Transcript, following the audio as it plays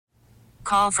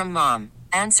Call from mom.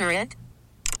 Answer it.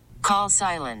 Call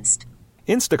silenced.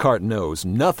 Instacart knows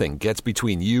nothing gets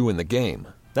between you and the game.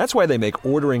 That's why they make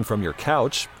ordering from your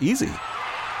couch easy.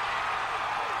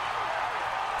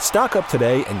 Stock up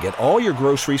today and get all your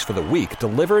groceries for the week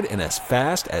delivered in as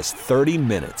fast as 30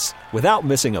 minutes without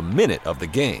missing a minute of the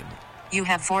game. You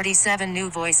have 47 new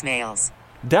voicemails.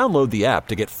 Download the app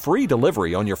to get free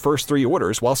delivery on your first 3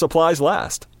 orders while supplies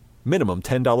last. Minimum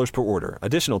 $10 per order.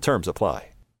 Additional terms apply.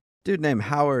 Dude named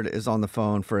Howard is on the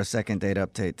phone for a second date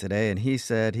update today, and he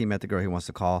said he met the girl he wants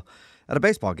to call at a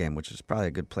baseball game, which is probably a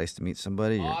good place to meet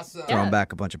somebody. Awesome. You're throwing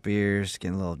back a bunch of beers,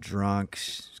 getting a little drunk,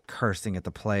 cursing at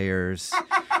the players,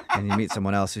 and you meet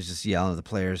someone else who's just yelling at the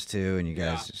players too, and you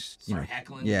guys just,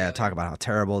 heckling together. talk about how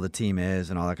terrible the team is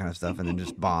and all that kind of stuff, and then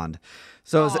just bond.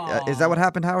 So is that what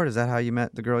happened, Howard? Is that how you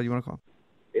met the girl you want to call?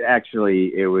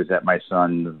 Actually, it was at my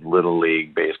son's Little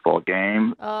League baseball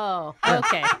game. Oh,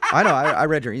 okay. I know. I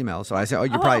read your email, so I said,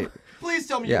 you're probably... Please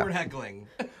tell me you weren't heckling.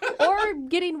 Or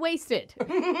getting wasted.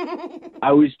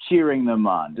 I was cheering them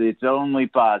on. It's only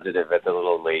positive at the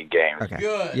Little League game. Okay.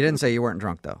 Good. You didn't say you weren't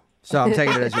drunk, though. So I'm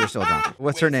taking it as you were still drunk.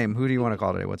 What's her name? Who do you want to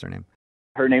call today? What's her name?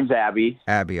 Her name's Abby.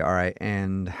 Abby, all right.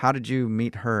 And how did you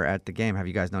meet her at the game? Have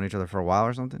you guys known each other for a while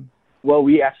or something? Well,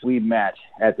 we actually met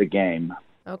at the game.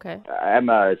 Okay. I'm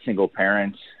a single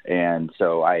parent, and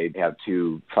so I have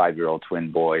 2 5-year-old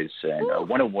twin boys, and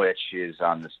one of which is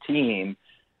on this team.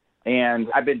 And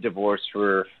I've been divorced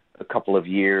for a couple of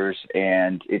years,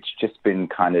 and it's just been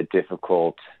kind of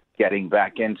difficult getting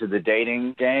back into the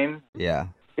dating game. Yeah.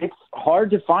 It's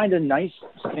hard to find a nice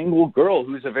single girl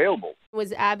who's available.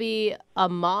 Was Abby a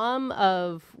mom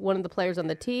of one of the players on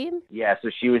the team? Yeah, so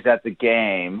she was at the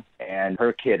game, and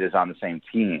her kid is on the same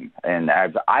team. And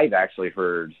I've actually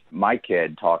heard my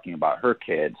kid talking about her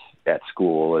kids at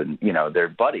school, and, they're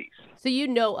buddies. So you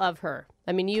know of her.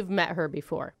 I mean, you've met her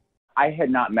before. I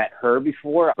had not met her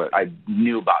before, but I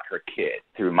knew about her kid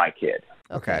through my kid.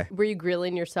 Okay. Were you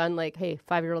grilling your son like, hey,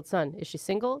 5-year-old son, is she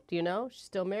single? Do you know? She's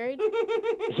still married?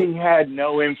 He had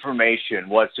no information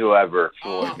whatsoever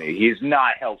for me. He's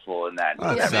not helpful in that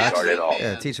regard at all.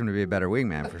 Yeah, teach him to be a better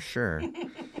wingman for sure.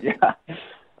 Yeah.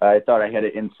 I thought I had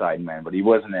an inside man, but he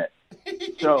wasn't it.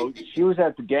 So she was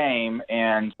at the game,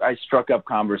 and I struck up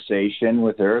conversation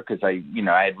with her because I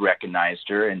had recognized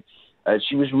her, and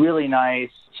she was really nice.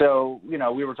 So,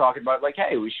 we were talking about, like,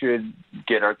 hey, we should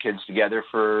get our kids together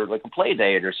for, like, a play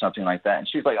date or something like that. And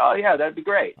she was like, oh, yeah, that'd be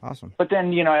great. Awesome. But then,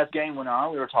 as the game went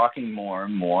on, we were talking more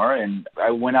and more. And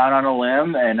I went out on a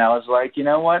limb, and I was like, you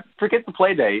know what? Forget the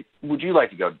play date. Would you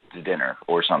like to go to dinner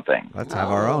or something? Let's have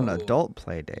our own adult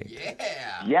play date.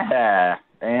 Yeah. Yeah.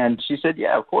 And she said,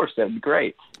 yeah, of course, that'd be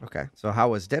great. Okay. So how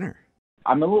was dinner?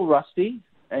 I'm a little rusty,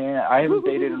 and I haven't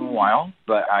dated in a while,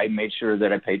 but I made sure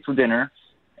that I paid for dinner.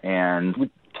 And we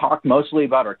talked mostly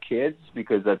about our kids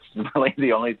because that's really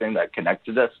the only thing that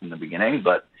connected us in the beginning.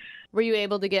 But were you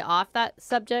able to get off that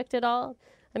subject at all?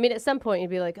 I mean, at some point you'd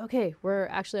be like, okay, we're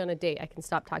actually on a date. I can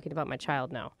stop talking about my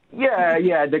child now.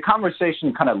 Yeah. The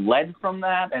conversation kind of led from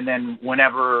that. And then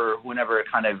whenever it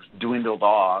kind of dwindled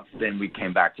off, then we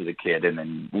came back to the kid and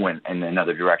then went in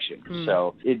another direction.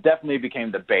 So it definitely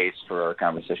became the base for our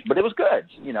conversation. But it was good.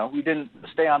 We didn't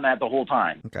stay on that the whole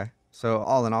time. Okay. So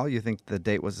all in all, you think the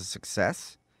date was a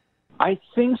success? I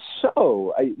think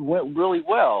so. It went really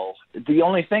well. The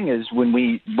only thing is when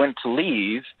we went to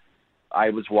leave,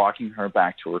 I was walking her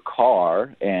back to her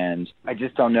car, and I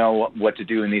just don't know what to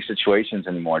do in these situations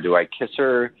anymore. Do I kiss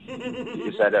her?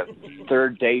 Is that a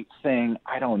third date thing?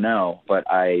 I don't know. But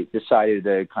I decided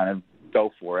to kind of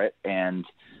go for it, and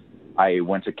I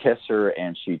went to kiss her,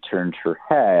 and she turned her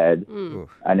head, and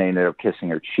I ended up kissing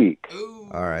her cheek.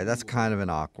 All right, that's kind of an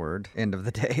awkward end of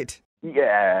the date.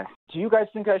 Yeah. Do you guys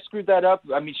think I screwed that up?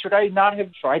 I mean, should I not have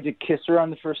tried to kiss her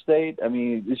on the first date? I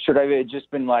mean, should I have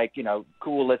just been like,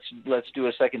 cool, let's do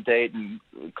a second date and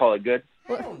call it good?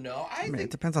 I don't know. I mean, think it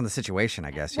depends on the situation,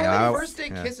 I guess. well, first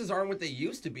date kisses aren't what they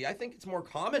used to be. I think it's more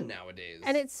common nowadays.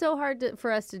 And it's so hard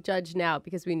for us to judge now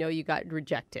because we know you got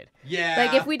rejected. Yeah.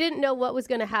 Like, if we didn't know what was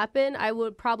going to happen, I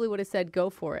probably would have said go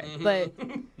for it. But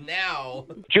now.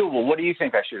 Jewel, what do you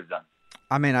think I should have done?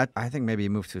 I mean, I think maybe you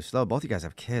moved too slow. Both of you guys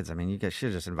have kids. I mean, you guys should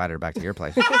have just invited her back to your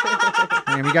place.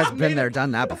 I mean, you guys have been there,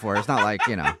 done that before. It's not like,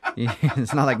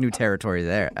 it's not like new territory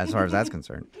there as far as that's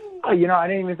concerned. Oh, I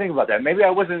didn't even think about that. Maybe I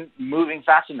wasn't moving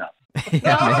fast enough.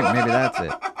 Yeah, maybe that's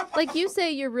it. Like you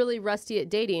say, you're really rusty at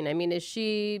dating. I mean, is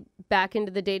she back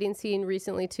into the dating scene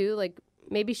recently too? Like,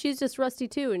 maybe she's just rusty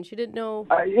too, and she didn't know.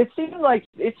 It seemed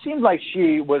like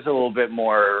she was a little bit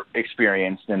more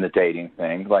experienced in the dating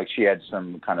thing. Like she had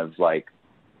some kind of like,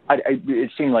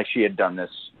 it seemed like she had done this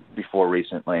before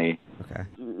recently. Okay.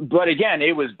 But again,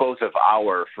 it was both of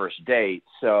our first dates,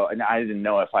 so and I didn't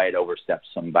know if I had overstepped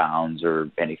some bounds or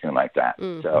anything like that.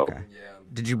 So Okay.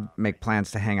 Did you make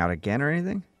plans to hang out again or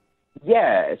anything?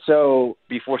 yeah, so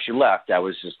before she left, I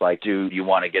was just like, "Do you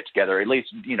want to get together? At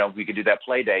least, we could do that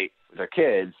play date with our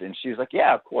kids." And she was like,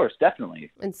 "Yeah, of course,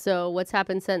 definitely." And so what's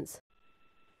happened since?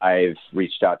 I've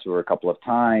reached out to her a couple of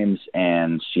times,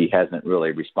 and she hasn't really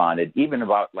responded, even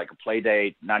about like a play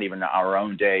date, not even our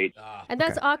own date. And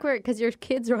that's awkward because your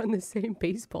kids are on the same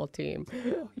baseball team.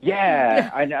 Yeah,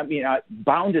 I mean, I'm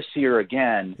bound to see her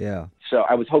again. Yeah. So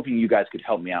I was hoping you guys could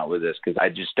help me out with this because I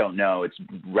just don't know. It's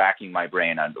racking my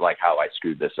brain on like how I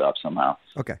screwed this up somehow.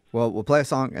 Okay. Well, we'll play a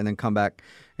song and then come back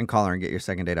and call her and get your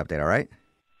second date update, all right?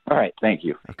 All right, thank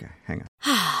you. Okay, hang on.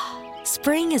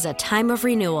 Spring is a time of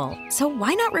renewal, so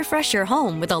why not refresh your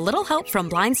home with a little help from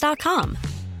Blinds.com?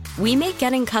 We make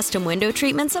getting custom window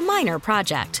treatments a minor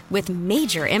project with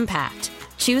major impact.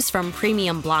 Choose from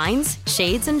premium blinds,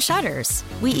 shades, and shutters.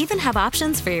 We even have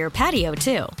options for your patio,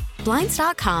 too.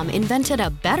 Blinds.com invented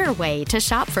a better way to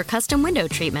shop for custom window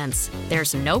treatments.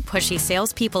 There's no pushy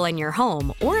salespeople in your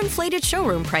home or inflated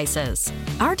showroom prices.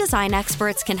 Our design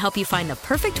experts can help you find the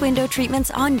perfect window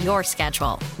treatments on your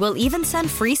schedule. We'll even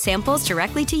send free samples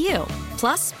directly to you.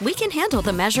 Plus, we can handle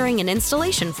the measuring and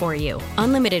installation for you.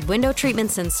 Unlimited window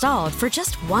treatments installed for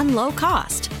just one low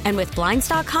cost. And with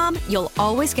Blinds.com, you'll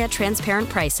always get transparent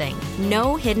pricing.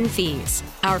 No hidden fees.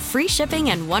 Our free shipping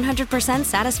and 100%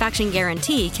 satisfaction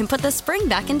guarantee can put the spring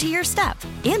back into your step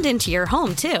and into your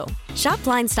home, too. Shop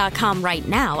Blinds.com right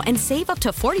now and save up to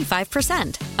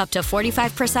 45%. Up to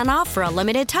 45% off for a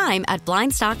limited time at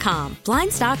Blinds.com.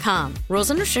 Blinds.com. Rules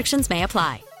and restrictions may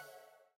apply.